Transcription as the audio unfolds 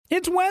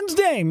It's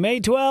Wednesday,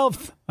 May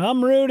 12th.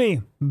 I'm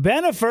Rudy.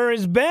 Bennifer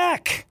is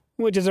back,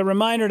 which is a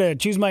reminder to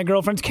choose my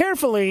girlfriends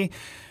carefully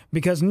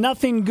because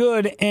nothing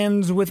good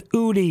ends with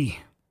Udi.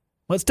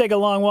 Let's take a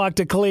long walk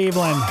to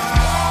Cleveland.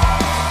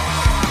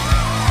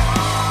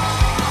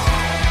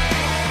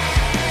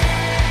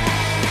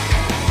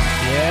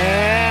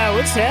 Yeah,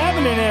 what's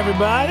happening,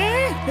 everybody?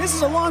 This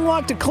is a long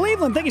walk to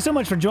Cleveland. Thank you so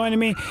much for joining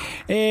me.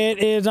 It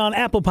is on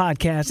Apple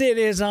Podcasts. It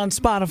is on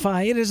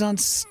Spotify. It is on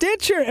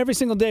Stitcher. Every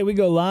single day we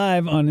go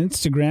live on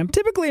Instagram,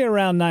 typically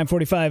around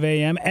 9:45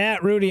 a.m.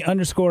 at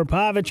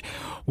Rudy_Pavich.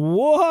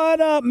 What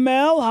up,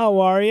 Mel? How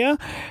are you?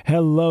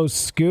 Hello,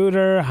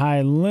 Scooter.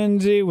 Hi,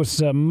 Lindsay.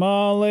 What's up,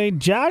 Molly?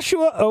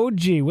 Joshua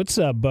OG. What's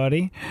up,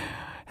 buddy?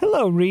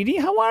 Hello, Reedy.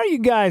 How are you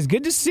guys?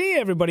 Good to see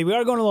everybody. We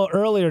are going a little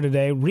earlier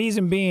today.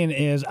 Reason being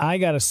is I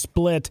got to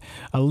split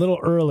a little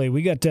early.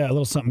 We got a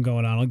little something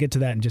going on. I'll get to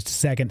that in just a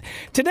second.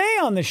 Today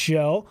on the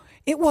show,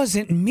 it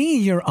wasn't me,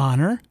 Your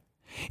Honor.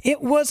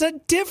 It was a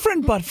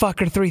different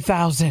Buttfucker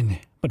 3000.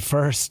 But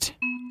first,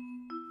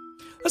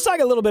 let's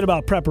talk a little bit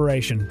about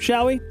preparation,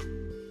 shall we?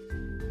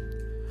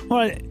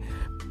 I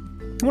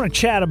want to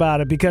chat about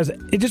it because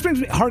it just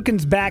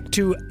harkens back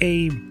to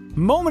a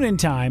moment in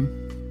time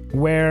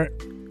where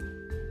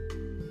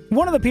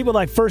one of the people that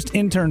I first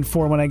interned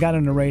for when I got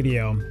into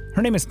radio,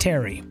 her name is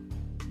Terry.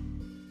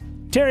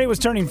 Terry was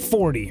turning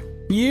 40.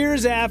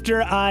 Years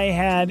after I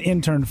had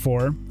interned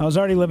for her, I was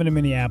already living in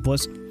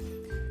Minneapolis.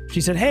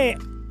 She said, hey,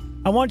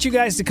 I want you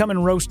guys to come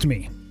and roast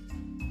me.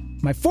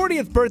 My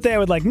 40th birthday, I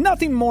would like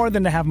nothing more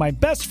than to have my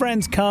best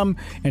friends come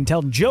and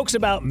tell jokes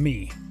about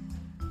me.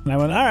 And I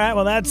went, all right,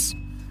 well, that's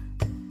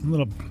a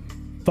little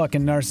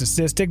fucking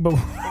narcissistic, but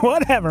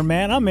whatever,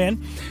 man, I'm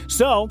in.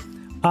 So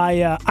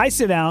I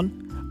sit down.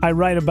 I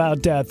write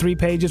about 3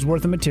 pages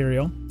worth of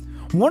material.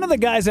 One of the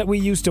guys that we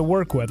used to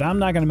work with, I'm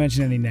not going to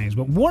mention any names,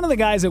 but one of the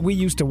guys that we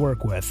used to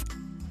work with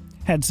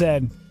had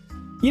said,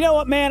 you know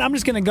what, man, I'm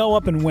just going to go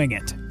up and wing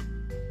it.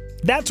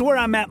 That's where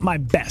I'm at my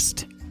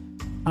best.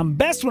 I'm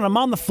best when I'm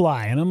on the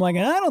fly. And I'm like,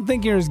 I don't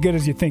think you're as good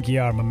as you think you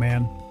are, my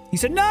man. He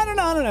said, no.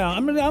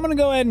 I'm going to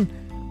go ahead and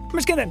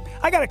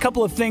I got a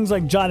couple of things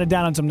like jotted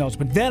down on some notes,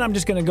 but then I'm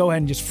just going to go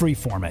ahead and just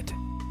freeform it.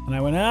 And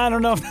I went, I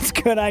don't know if that's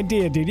a good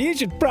idea, dude. You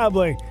should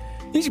probably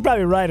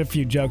write a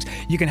few jokes.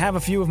 You can have a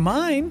few of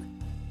mine,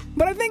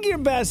 but I think you're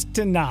best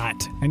to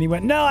not. And he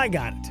went, no, I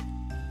got it.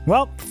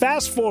 Well,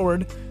 fast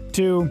forward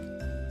to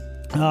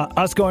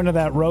us going to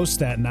that roast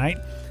that night,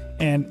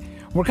 and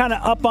we're kind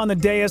of up on the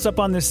dais,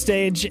 up on the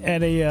stage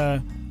at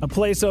a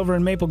place over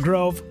in Maple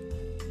Grove.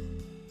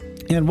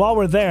 And while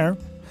we're there,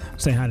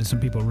 say hi to some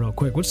people real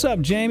quick. What's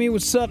up, Jamie?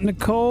 What's up,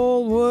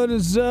 Nicole? What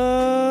is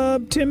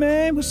up,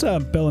 Timmy? What's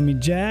up, Bellamy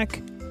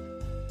Jack?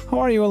 How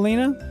are you,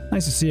 Alina?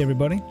 Nice to see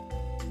everybody.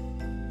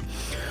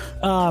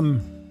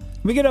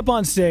 We get up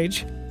on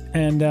stage,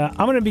 and I'm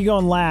going to be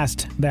going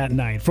last that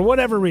night for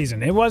whatever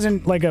reason. It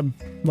wasn't like a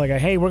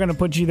hey, we're going to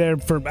put you there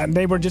for.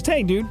 They were just,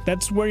 hey, dude,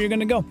 that's where you're going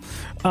to go.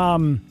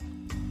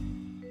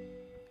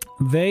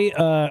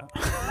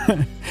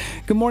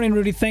 Good morning,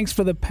 Rudy. Thanks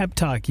for the pep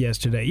talk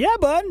yesterday. Yeah,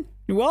 bud.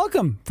 You're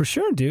welcome for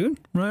sure, dude.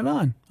 Right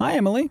on. Hi,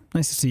 Emily.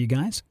 Nice to see you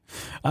guys.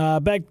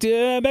 Back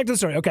to the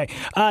story. Okay.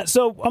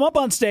 So I'm up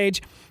on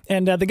stage,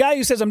 and the guy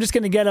who says I'm just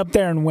going to get up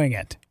there and wing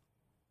it.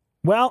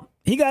 Well,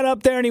 he got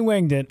up there and he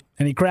winged it,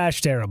 and he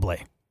crashed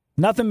terribly.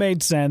 Nothing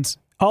made sense.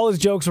 All his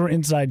jokes were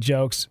inside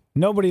jokes.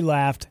 Nobody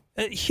laughed.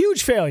 A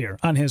huge failure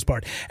on his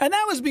part. And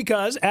that was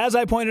because, as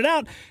I pointed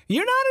out,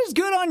 you're not as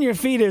good on your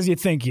feet as you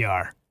think you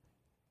are.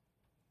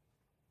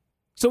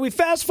 So we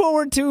fast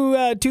forward to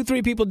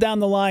 2-3 people down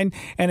the line,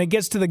 and it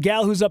gets to the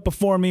gal who's up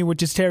before me,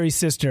 which is Terry's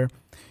sister.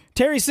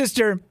 Terry's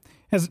sister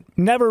has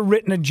never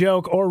written a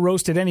joke or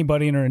roasted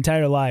anybody in her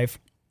entire life.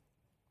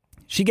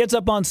 She gets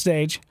up on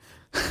stage.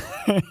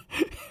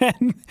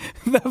 And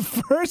the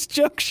first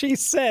joke she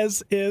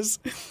says is,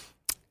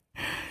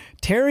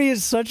 Terry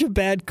is such a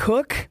bad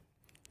cook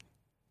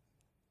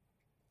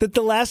that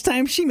the last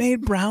time she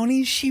made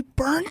brownies, she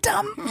burnt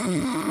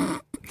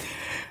them.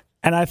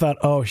 And I thought,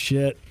 oh,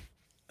 shit,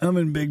 I'm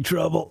in big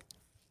trouble.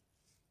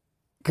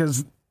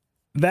 Because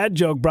that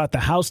joke brought the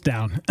house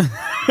down.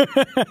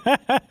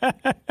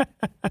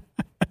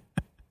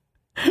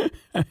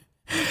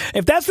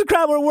 If that's the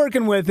crowd we're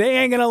working with, they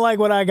ain't going to like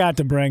what I got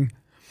to bring.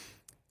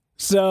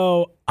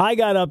 So I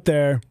got up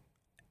there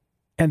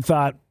and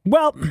thought,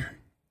 well,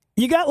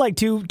 you got like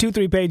 3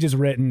 pages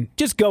written.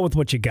 Just go with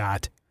what you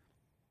got.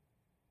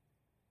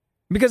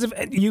 Because if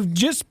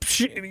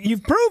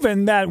you've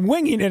proven that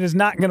winging it is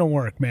not going to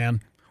work,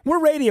 man. We're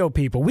radio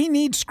people. We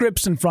need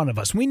scripts in front of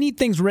us. We need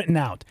things written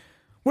out.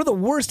 We're the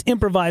worst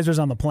improvisers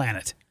on the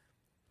planet.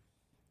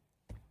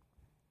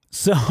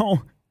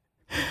 So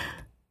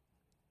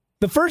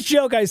The first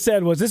joke I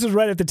said was, this was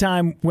right at the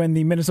time when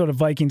the Minnesota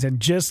Vikings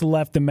had just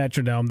left the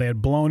Metrodome. They had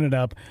blown it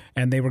up,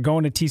 and they were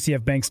going to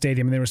TCF Bank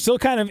Stadium, and they were still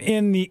kind of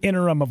in the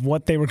interim of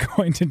what they were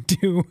going to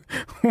do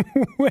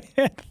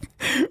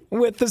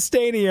with the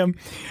stadium.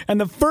 And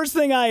the first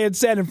thing I had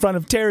said in front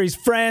of Terry's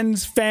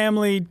friends,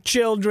 family,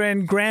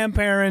 children,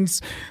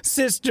 grandparents,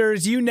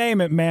 sisters, you name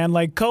it, man,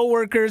 like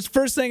coworkers,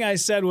 first thing I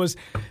said was,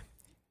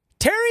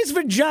 Terry's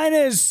vagina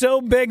is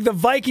so big the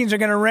Vikings are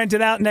going to rent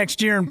it out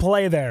next year and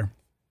play there.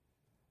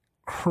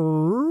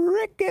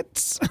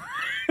 Crickets.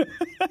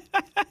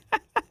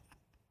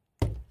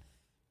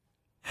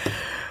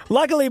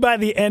 Luckily, by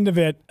the end of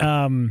it,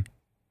 I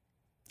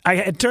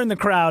had turned the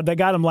crowd. That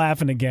got him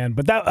laughing again.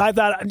 But I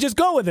thought, just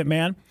go with it,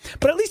 man.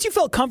 But at least you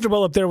felt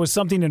comfortable if there was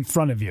something in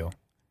front of you.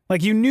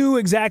 Like you knew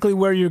exactly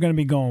where you were going to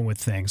be going with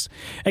things.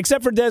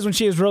 Except for Des when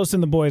she was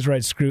roasting the boys'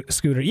 right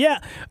scooter. Yeah,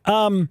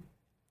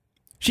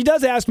 she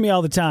does ask me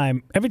all the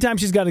time. Every time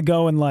she's got to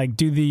go and like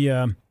do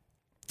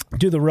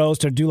the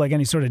roast or do like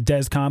any sort of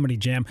Des comedy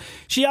jam,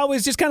 she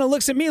always just kind of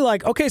looks at me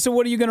like, okay, so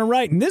what are you going to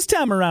write? And this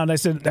time around, I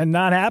said,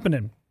 not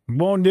happening.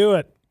 Won't do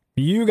it.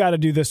 You got to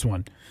do this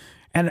one.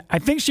 And I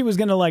think she was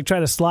going to like try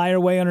to slide her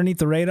way underneath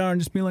the radar and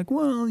just be like,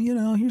 well,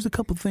 here's a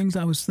couple things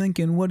I was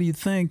thinking. What do you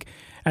think?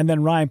 And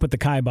then Ryan put the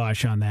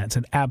kibosh on that and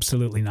said,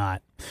 absolutely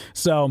not.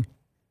 So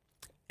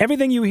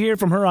everything you hear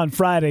from her on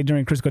Friday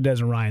during Crisco,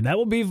 Des, and Ryan, that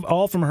will be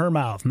all from her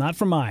mouth, not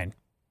from mine.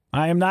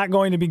 I am not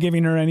going to be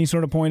giving her any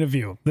sort of point of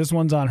view. This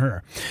one's on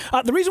her.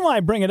 The reason why I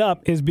bring it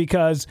up is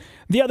because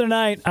the other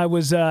night I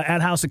was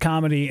at House of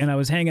Comedy and I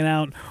was hanging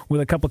out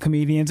with a couple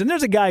comedians. And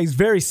there's a guy who's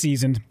very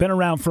seasoned, been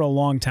around for a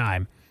long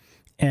time,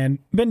 and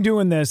been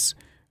doing this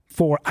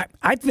for,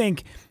 I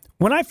think,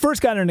 when I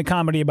first got into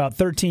comedy about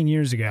 13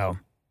 years ago,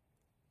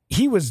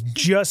 he was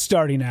just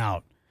starting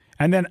out.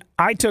 And then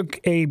I took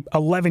a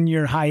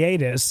 11-year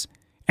hiatus,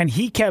 and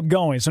he kept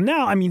going. So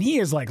now, I mean, he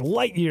is like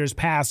light years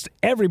past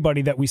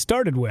everybody that we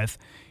started with.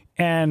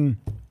 And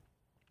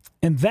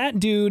that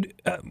dude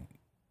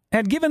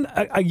had given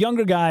a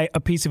younger guy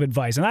a piece of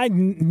advice. And I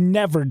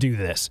never do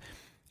this.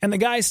 And the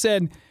guy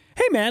said,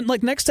 hey, man,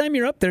 like next time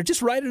you're up there,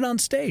 just write it on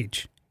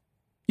stage.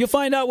 You'll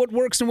find out what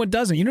works and what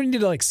doesn't. You don't need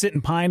to like sit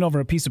and pine over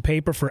a piece of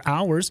paper for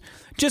hours.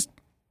 Just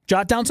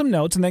jot down some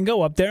notes and then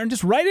go up there and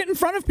just write it in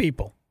front of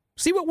people.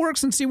 See what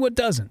works and see what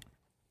doesn't.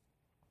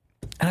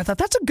 And I thought,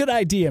 that's a good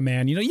idea,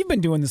 man. You've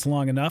been doing this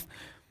long enough.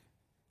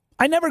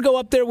 I never go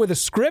up there with a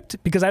script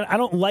because I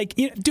don't like...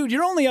 dude,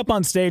 you're only up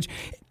on stage.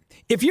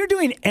 If you're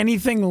doing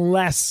anything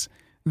less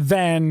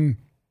than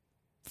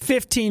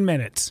 15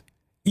 minutes,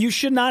 you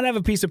should not have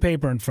a piece of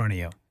paper in front of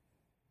you.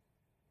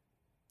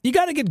 You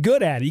got to get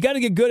good at it. You got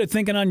to get good at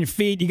thinking on your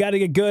feet. You got to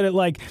get good at,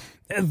 like,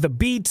 the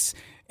beats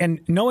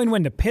and knowing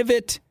when to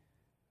pivot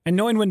and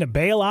knowing when to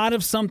bail out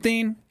of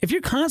something. If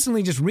you're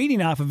constantly just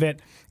reading off of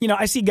it,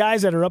 I see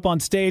guys that are up on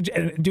stage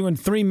doing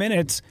 3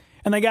 minutes,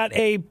 and they got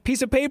a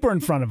piece of paper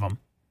in front of them.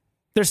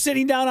 They're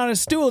sitting down on a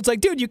stool. It's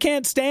like, dude, you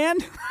can't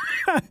stand?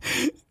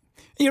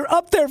 You're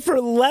up there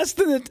for less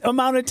than the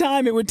amount of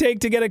time it would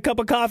take to get a cup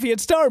of coffee at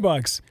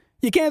Starbucks.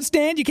 You can't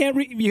stand?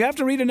 You have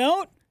to read a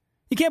note?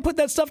 You can't put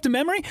that stuff to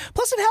memory?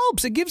 Plus, it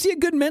helps. It gives you a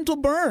good mental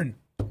burn.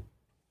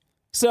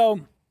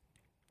 So,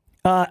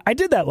 I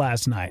did that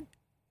last night.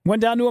 Went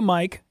down to a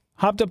mic,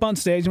 hopped up on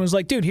stage, and was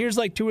like, dude, here's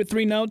like 2 or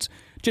 3 notes.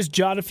 Just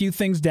jot a few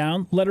things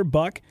down, let her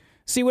buck,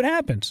 see what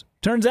happens.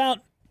 Turns out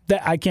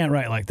that I can't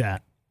write like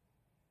that.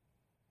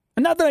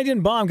 And not that I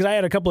didn't bomb, because I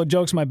had a couple of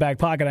jokes in my back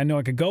pocket I know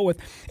I could go with.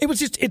 It was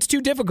just, it's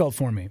too difficult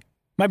for me.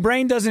 My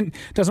brain doesn't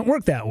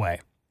work that way,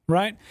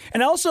 right?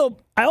 And I also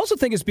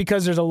think it's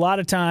because there's a lot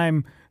of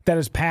time that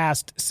has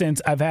passed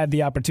since I've had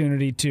the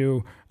opportunity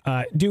to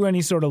do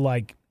any sort of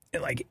like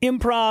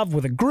improv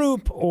with a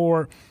group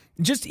or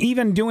just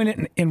even doing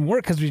it in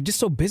work because we're just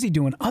so busy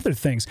doing other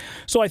things.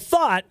 So I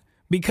thought,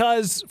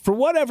 because for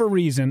whatever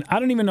reason, I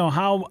don't even know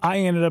how I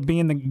ended up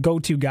being the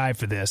go-to guy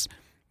for this,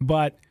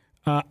 but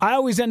I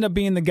always end up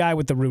being the guy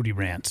with the Rudy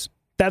rants.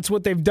 That's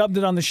what they've dubbed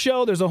it on the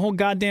show. There's a whole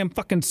goddamn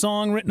fucking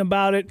song written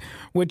about it,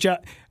 which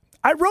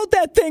I wrote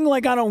that thing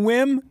like on a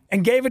whim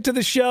and gave it to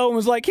the show and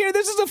was like, here,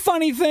 this is a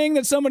funny thing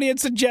that somebody had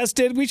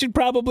suggested. We should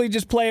probably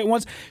just play it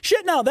once.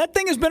 Shit, no, that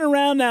thing has been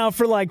around now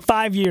for like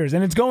 5 years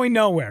and it's going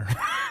nowhere.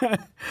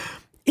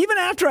 Even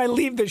after I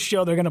leave this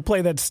show, they're going to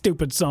play that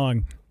stupid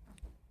song.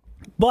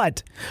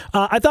 But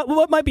I thought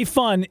what might be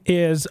fun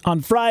is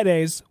on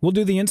Fridays, we'll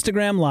do the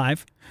Instagram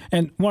Live.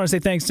 And I want to say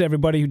thanks to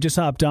everybody who just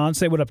hopped on.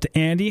 Say what up to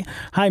Andy.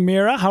 Hi,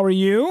 Mira. How are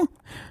you?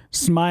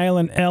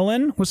 Smiling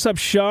Ellen. What's up,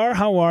 Shar?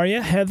 How are you?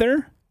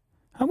 Heather.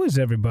 How is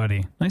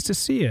everybody? Nice to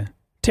see you.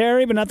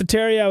 Terry, but not the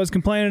Terry I was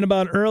complaining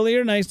about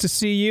earlier. Nice to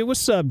see you.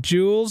 What's up,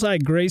 Jules? Hi,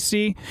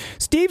 Gracie.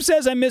 Steve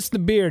says I miss the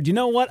beard. You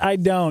know what? I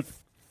don't.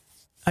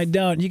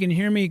 You can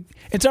hear me.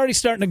 It's already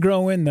starting to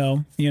grow in,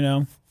 though,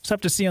 It's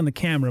tough to see on the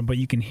camera, but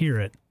you can hear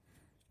it.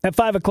 That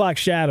 5 o'clock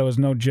shadow is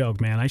no joke,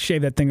 man. I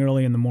shave that thing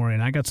early in the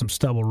morning. I got some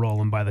stubble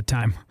rolling by the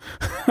time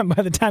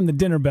the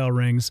dinner bell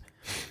rings.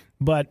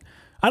 But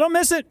I don't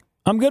miss it.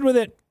 I'm good with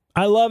it.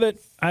 I love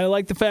it. I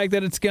like the fact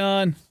that it's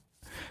gone.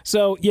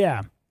 So,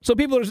 yeah, So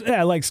people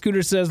are, like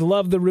Scooter says,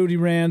 love the Rudy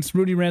Rants.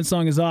 Rudy Rant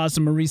song is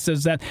awesome. Marie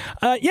says that.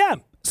 Yeah.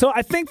 So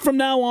I think from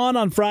now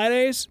on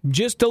Fridays,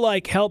 just to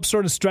like help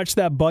sort of stretch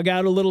that bug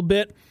out a little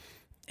bit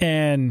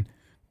and,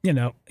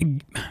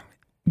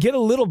 get a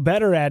little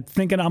better at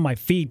thinking on my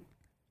feet.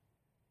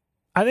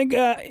 I think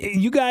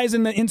you guys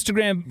in the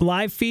Instagram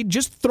live feed,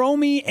 just throw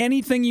me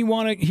anything you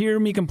want to hear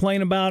me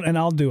complain about and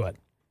I'll do it.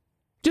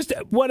 Just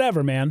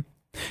whatever, man.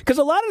 Because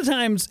a lot of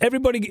times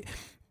everybody,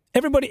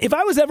 if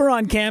I was ever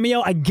on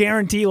Cameo, I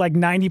guarantee like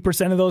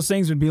 90% of those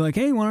things would be like,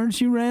 hey, why don't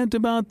you rant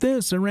about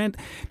this or rant?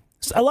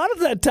 A lot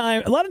of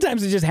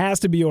times it just has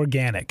to be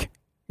organic,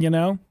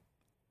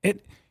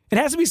 It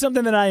has to be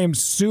something that I am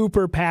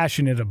super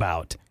passionate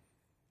about.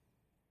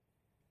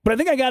 But I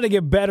think I got to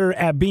get better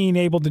at being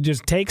able to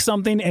just take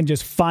something and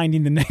just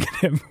finding the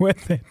negative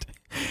with it.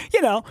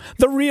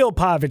 The real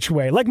Pavich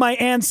way, like my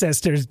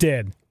ancestors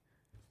did.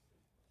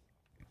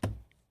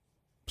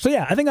 So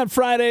yeah, I think on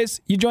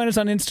Fridays, you join us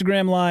on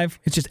Instagram Live.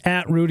 It's just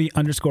at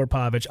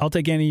Rudy_Pavich. I'll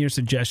take any of your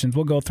suggestions.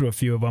 We'll go through a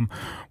few of them.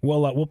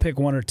 We'll pick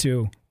one or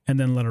two and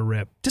then let her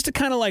rip. Just to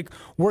kind of like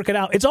work it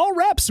out. It's all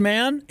reps,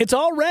 man. It's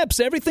all reps.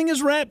 Everything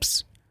is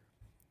reps.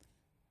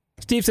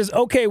 Steve says,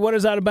 okay, what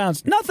is out of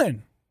bounds?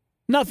 Nothing.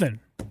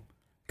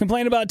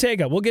 Complain about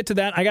takeout. We'll get to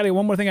that. I got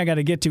one more thing I got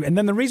to get to. And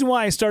then the reason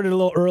why I started a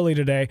little early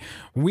today,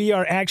 we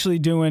are actually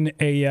doing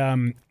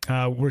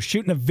we're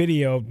shooting a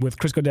video with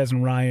Chris Godez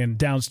and Ryan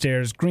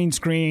downstairs, green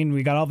screen.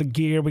 We got all the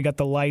gear. We got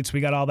the lights.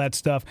 We got all that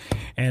stuff.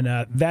 And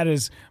that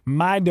is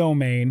my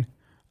domain.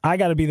 I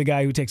got to be the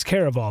guy who takes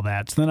care of all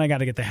that. So then I got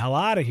to get the hell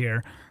out of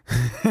here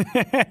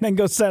and then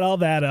go set all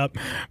that up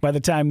by the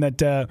time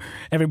that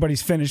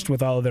everybody's finished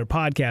with all of their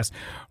podcasts.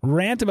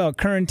 Rant about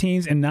current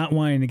teens and not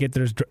wanting to get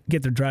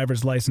their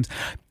driver's license.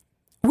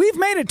 We've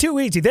made it too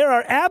easy.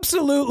 There's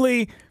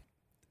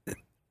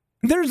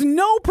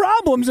no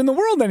problems in the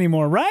world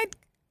anymore, right?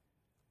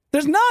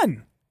 There's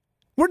none.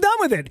 We're done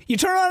with it. You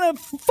turn on a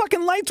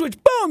fucking light switch,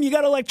 boom, you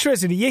got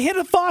electricity. You hit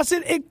a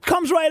faucet, it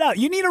comes right out.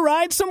 You need a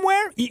ride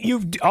somewhere?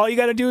 All you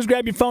got to do is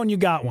grab your phone, you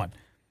got one.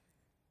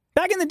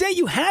 Back in the day,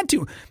 you had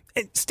to.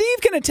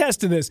 Steve can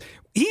attest to this.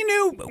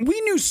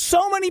 We knew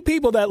so many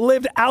people that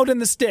lived out in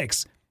the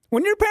sticks.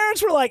 When your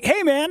parents were like,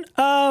 hey, man,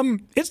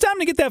 it's time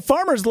to get that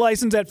farmer's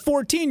license at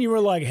 14, you were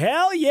like,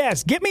 hell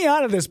yes, get me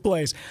out of this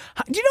place.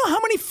 Do you know how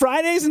many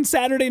Fridays and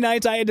Saturday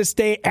nights I had to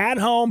stay at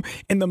home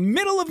in the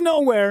middle of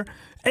nowhere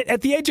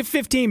at the age of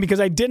 15 because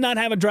I did not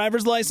have a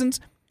driver's license?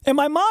 And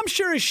my mom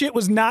sure as shit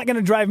was not going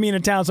to drive me into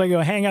town so I could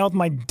go hang out with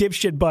my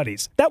dipshit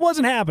buddies. That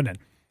wasn't happening.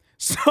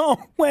 So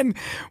when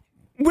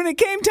it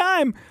came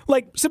time,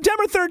 like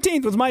September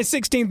 13th was my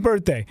 16th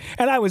birthday,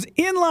 and I was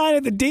in line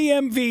at the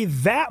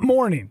DMV that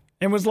morning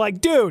and was like,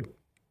 dude,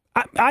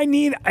 I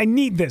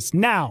need this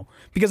now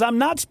because I'm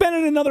not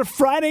spending another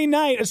Friday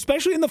night,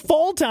 especially in the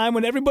fall time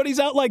when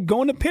everybody's out like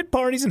going to pit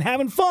parties and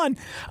having fun.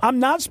 I'm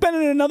not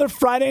spending another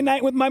Friday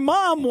night with my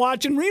mom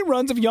watching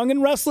reruns of Young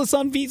and Restless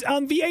on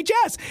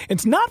VHS.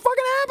 It's not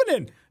fucking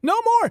happening. No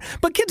more.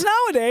 But kids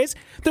nowadays,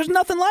 there's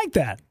nothing like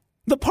that.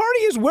 The party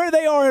is where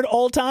they are at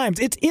all times.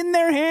 It's in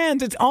their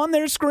hands. It's on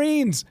their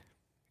screens.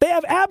 They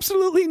have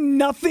absolutely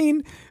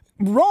nothing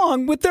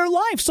wrong with their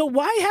life. So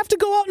why have to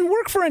go out and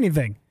work for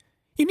anything?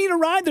 You need a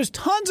ride. There's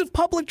tons of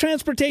public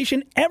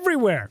transportation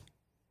everywhere.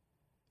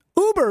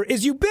 Uber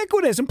is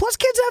ubiquitous. And plus,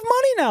 kids have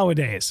money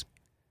nowadays.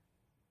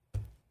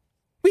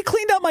 We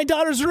cleaned out my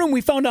daughter's room.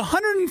 We found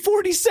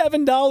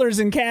 $147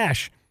 in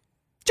cash.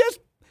 Just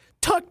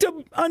tucked up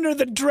under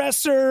the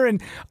dresser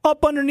and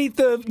up underneath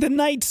the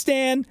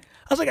nightstand.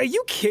 I was like, are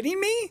you kidding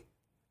me?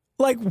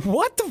 Like,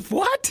 what?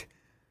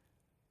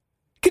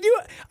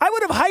 I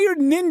would have hired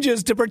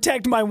ninjas to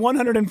protect my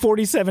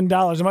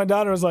 $147. And my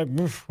daughter was like,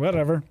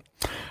 whatever.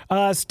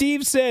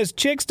 Steve says,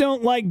 chicks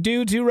don't like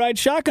dudes who ride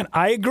shotgun.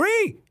 I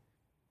agree.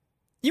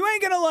 You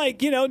ain't going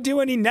to do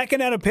any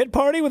necking at a pit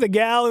party with a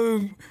gal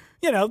who,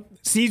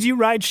 sees you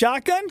ride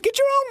shotgun. Get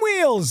your own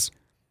wheels.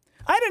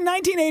 I had a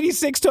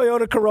 1986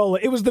 Toyota Corolla.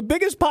 It was the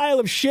biggest pile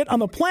of shit on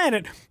the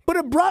planet, but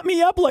it brought me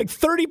up like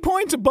 30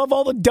 points above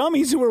all the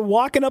dummies who were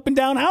walking up and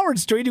down Howard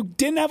Street who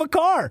didn't have a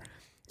car.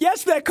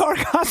 Yes, that car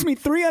cost me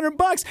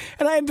 $300,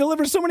 and I had to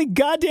deliver so many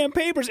goddamn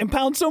papers and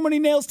pound so many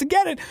nails to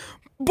get it.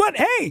 But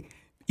hey,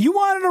 you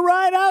wanted to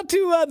ride out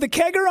to the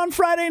Kegger on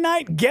Friday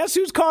night? Guess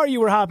whose car you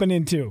were hopping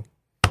into?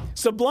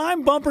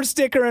 Sublime bumper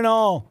sticker and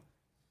all.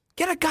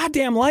 Get a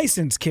goddamn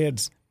license,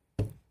 kids.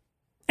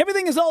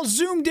 Everything is all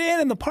zoomed in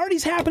and the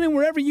party's happening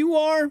wherever you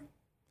are.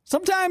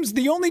 Sometimes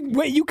the only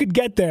way you could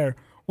get there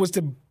was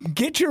to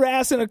get your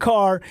ass in a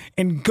car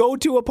and go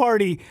to a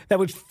party that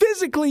was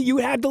physically, you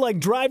had to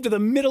drive to the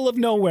middle of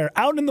nowhere,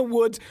 out in the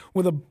woods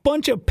with a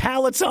bunch of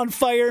pallets on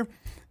fire.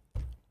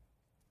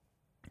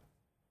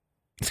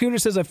 Scooter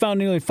says, I found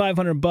nearly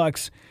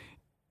 $500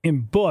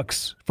 in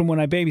books from when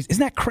I babies.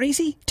 Isn't that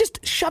crazy? Just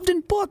shoved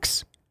in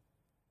books.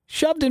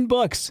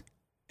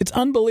 It's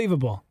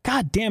unbelievable.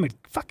 God damn it.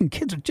 Fucking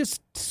kids are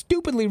just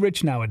stupidly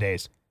rich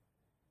nowadays.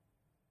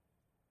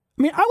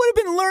 I mean, I would have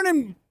been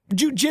learning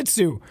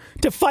jiu-jitsu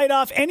to fight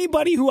off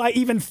anybody who I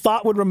even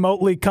thought would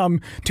remotely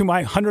come to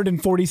my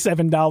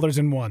 $147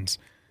 in ones.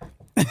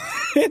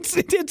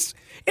 It's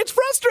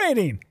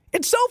frustrating.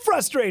 It's so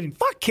frustrating.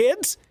 Fuck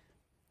kids.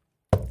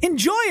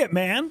 Enjoy it,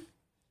 man.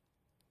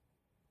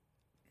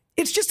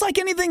 It's just like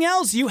anything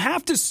else. You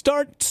have to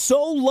start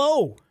so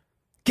low.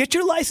 Get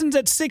your license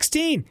at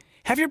 16.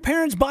 Have your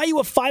parents buy you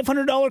a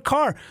 $500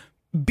 car.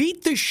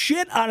 Beat the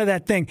shit out of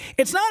that thing.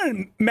 It's not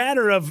a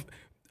matter of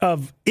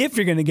if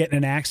you're going to get in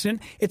an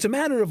accident. It's a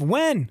matter of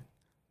when.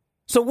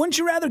 So wouldn't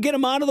you rather get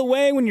them out of the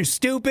way when you're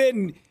stupid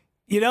and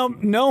you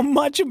don't know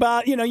much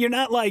about, you're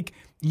not like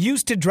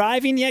used to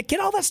driving yet? Get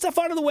all that stuff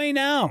out of the way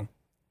now.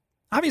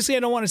 Obviously, I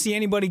don't want to see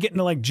anybody get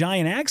into like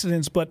giant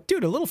accidents, but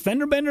dude, a little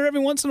fender bender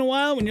every once in a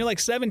while when you're like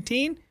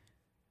 17,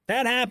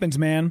 that happens,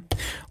 man.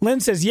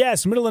 Lynn says,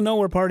 yes, middle of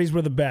nowhere parties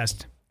were the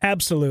best.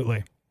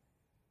 Absolutely.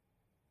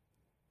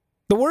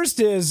 The worst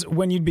is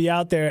when you'd be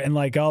out there and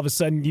like all of a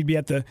sudden you'd be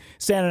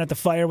standing at the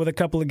fire with a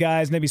couple of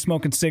guys and they'd be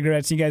smoking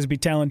cigarettes. You guys would be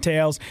telling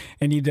tales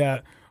and you'd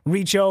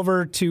reach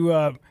over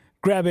to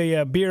grab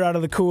a beer out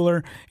of the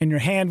cooler and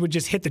your hand would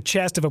just hit the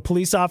chest of a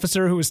police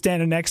officer who was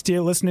standing next to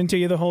you listening to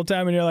you the whole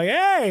time. And you're like,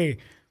 hey,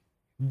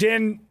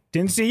 didn't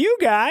see you,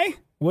 guy.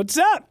 What's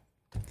up?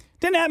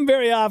 Didn't happen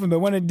very often, but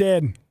when it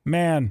did,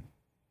 man.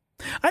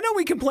 I know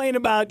we complain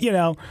about,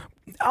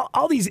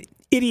 all these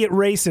idiot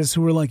racists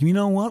who were like, you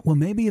know what? Well,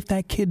 maybe if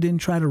that kid didn't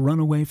try to run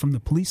away from the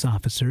police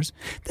officers,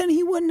 then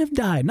he wouldn't have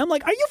died. And I'm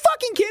like, are you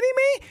fucking kidding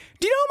me?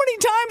 Do you know how many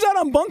times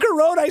out on Bunker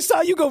Road I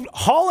saw you go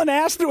hauling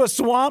ass through a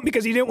swamp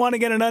because you didn't want to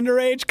get an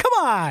underage? Come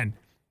on.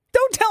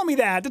 Don't tell me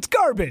that. That's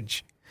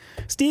garbage.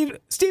 Steve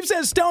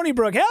says Stony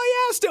Brook. Hell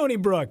yeah, Stony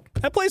Brook.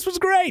 That place was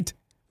great.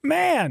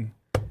 Man,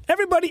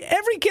 every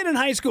kid in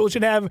high school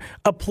should have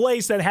a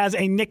place that has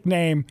a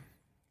nickname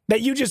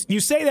that you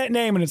say that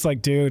name and it's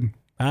like, dude,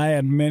 I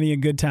had many a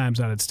good times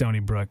out at Stony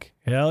Brook.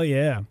 Hell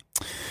yeah.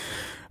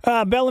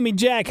 Bellamy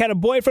Jack had a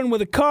boyfriend with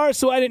a car,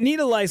 so I didn't need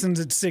a license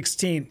at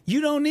 16.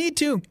 You don't need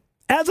to.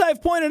 As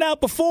I've pointed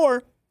out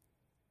before,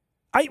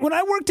 when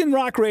I worked in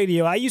rock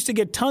radio, I used to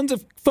get tons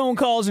of phone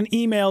calls and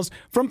emails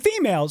from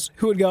females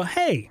who would go,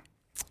 hey,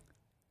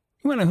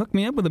 you want to hook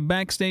me up with a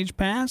backstage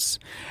pass?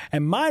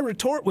 And my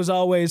retort was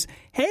always,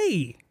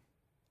 hey,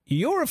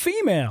 you're a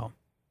female.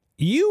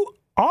 You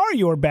are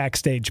your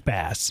backstage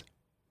pass.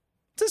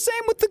 It's the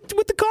same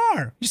with the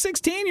car. You're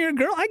 16, you're a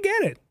girl. I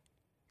get it.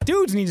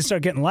 Dudes need to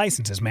start getting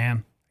licenses,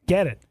 man.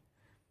 Get it.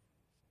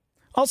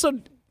 Also,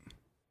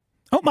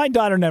 hope my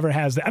daughter never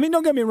has that. I mean,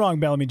 don't get me wrong,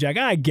 Bellamy Jack.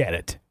 I get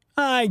it.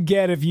 I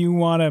get if you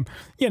want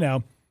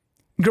to,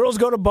 girls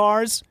go to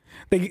bars.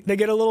 They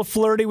get a little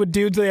flirty with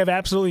dudes they have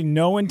absolutely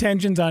no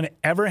intentions on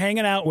ever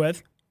hanging out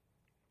with.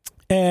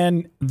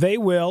 And they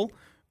will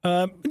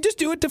just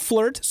do it to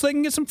flirt so they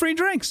can get some free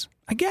drinks.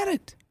 I get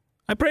it.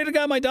 I pray to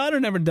God my daughter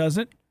never does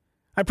it.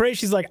 I pray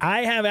she's like,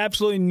 I have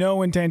absolutely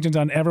no intentions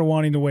on ever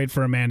wanting to wait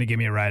for a man to give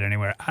me a ride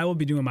anywhere. I will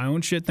be doing my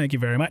own shit. Thank you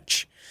very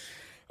much.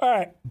 All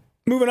right,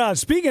 moving on.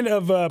 Speaking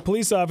of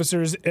police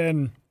officers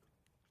and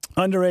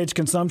underage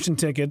consumption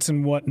tickets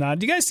and whatnot,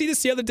 do you guys see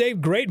this the other day?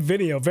 Great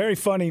video, very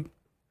funny.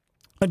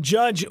 A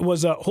judge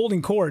was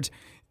holding court,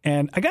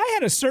 and a guy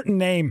had a certain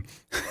name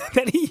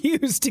that he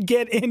used to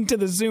get into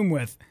the Zoom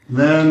with.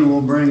 Then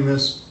we'll bring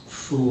this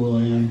fool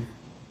in.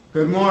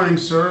 Good morning,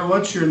 sir.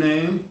 What's your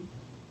name?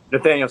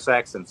 Nathaniel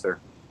Saxon, sir.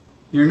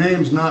 Your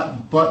name's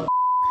not Butt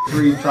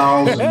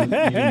 3000, you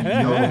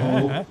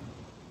yo-ho.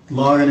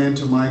 Logging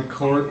into my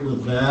court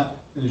with that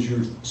as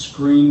your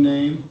screen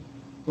name?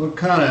 What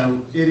kind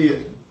of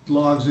idiot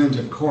logs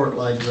into court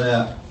like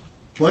that?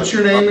 What's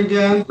your name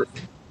again?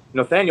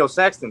 Nathaniel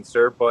Saxton,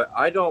 sir, but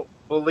I don't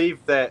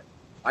believe that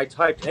I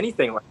typed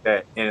anything like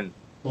that in.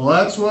 Well,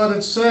 that's what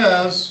it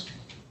says.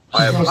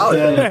 I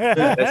apologize.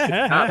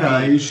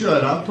 Yeah, you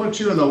should. I'll put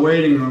you in the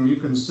waiting room. You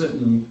can sit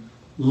in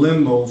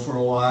limbo for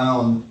a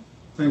while and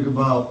think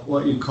about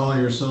what you call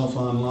yourself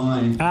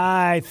online.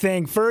 I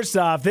think, first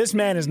off, this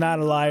man is not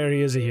a liar.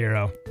 He is a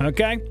hero.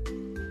 Okay?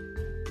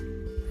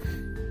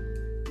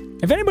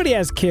 If anybody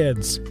has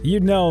kids,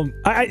 you'd know.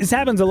 This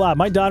happens a lot.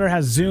 My daughter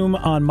has Zoom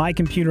on my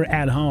computer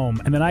at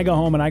home, and then I go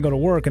home and I go to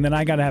work, and then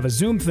I got to have a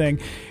Zoom thing,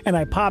 and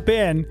I pop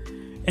in,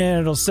 and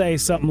it'll say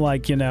something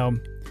like,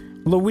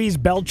 Louise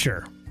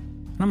Belcher.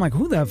 And I'm like,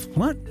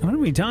 what? What are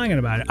we talking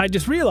about? I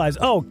just realized,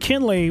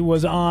 Kinley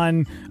was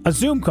on a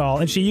Zoom call,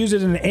 and she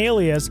uses an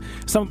alias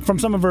from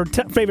some of her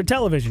favorite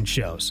television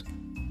shows.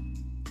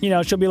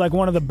 She'll be like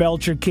one of the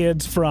Belcher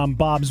kids from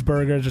Bob's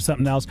Burgers or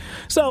something else.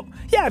 So,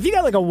 yeah, if you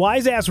got like a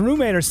wise-ass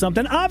roommate or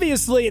something,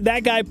 obviously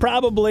that guy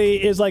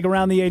probably is like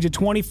around the age of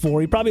 24.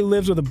 He probably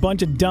lives with a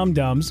bunch of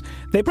dum-dums.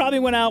 They probably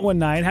went out one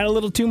night, had a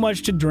little too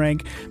much to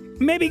drink,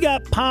 maybe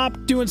got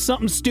popped doing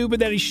something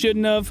stupid that he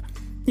shouldn't have.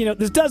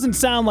 This doesn't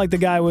sound like the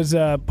guy was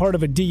part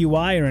of a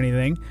DUI or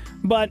anything,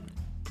 but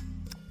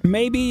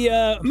maybe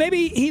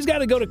he's got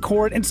to go to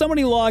court and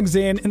somebody logs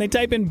in and they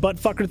type in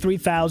buttfucker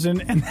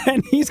 3000 and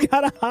then he's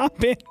got to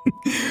hop in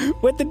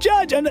with the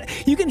judge and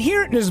you can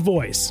hear it in his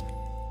voice.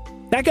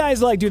 That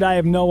guy's like, dude, I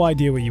have no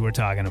idea what you were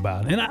talking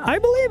about. And I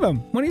believe him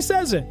when he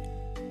says it.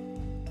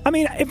 I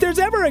mean, if there's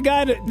ever a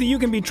guy that you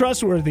can be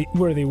trustworthy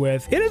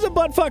with, it is a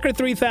Buttfucker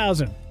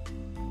 3000.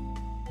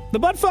 The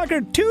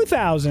Buttfucker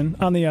 2000,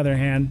 on the other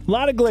hand, a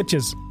lot of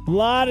glitches, a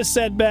lot of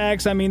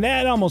setbacks. I mean,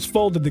 that almost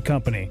folded the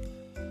company.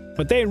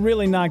 But they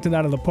really knocked it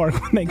out of the park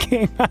when they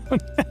came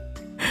out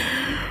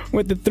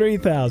with the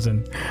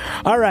 3000.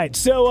 All right,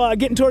 so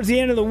getting towards the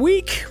end of the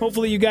week.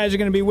 Hopefully you guys are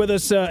going to be with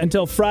us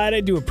until Friday.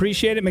 Do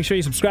appreciate it. Make sure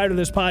you subscribe to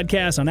this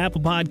podcast on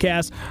Apple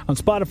Podcasts, on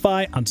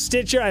Spotify, on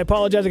Stitcher. I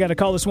apologize. I got to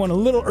call this one a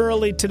little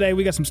early today.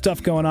 We got some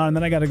stuff going on, and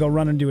then I got to go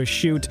run and do a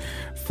shoot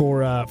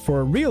for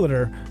a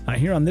realtor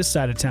here on this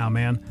side of town,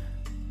 man.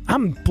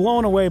 I'm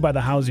blown away by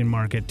the housing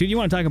market. Dude, you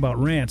want to talk about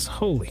rants?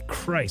 Holy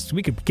Christ.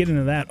 We could get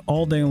into that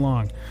all day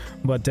long.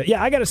 But,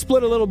 yeah, I got to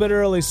split a little bit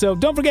early. So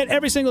don't forget,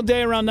 every single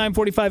day around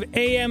 9:45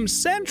 a.m.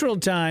 Central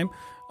Time,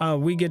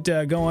 we get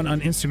going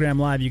on Instagram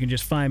Live. You can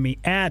just find me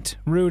at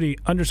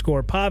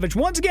Rudy_Pavich.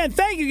 Once again,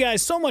 thank you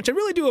guys so much. I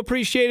really do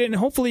appreciate it, and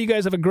hopefully you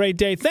guys have a great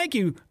day. Thank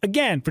you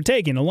again for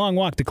taking a long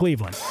walk to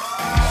Cleveland.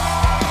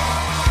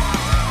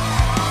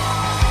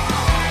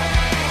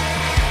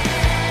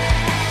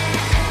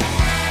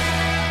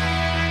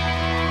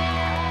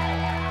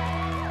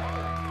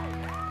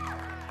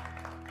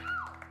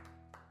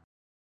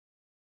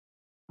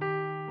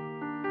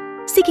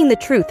 Seeking the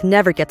truth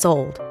never gets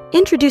old.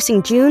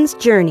 Introducing June's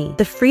Journey,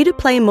 the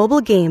free-to-play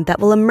mobile game that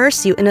will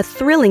immerse you in a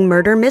thrilling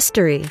murder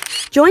mystery.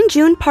 Join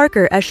June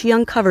Parker as she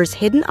uncovers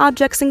hidden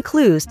objects and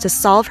clues to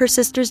solve her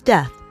sister's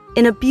death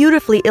in a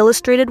beautifully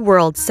illustrated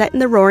world set in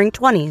the Roaring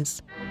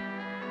 '20s.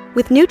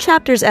 With new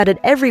chapters added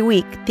every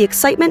week, the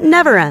excitement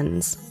never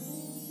ends.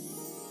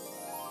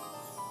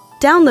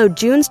 Download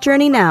June's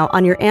Journey now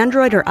on your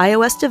Android or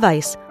iOS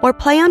device, or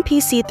play on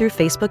PC through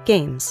Facebook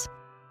Games.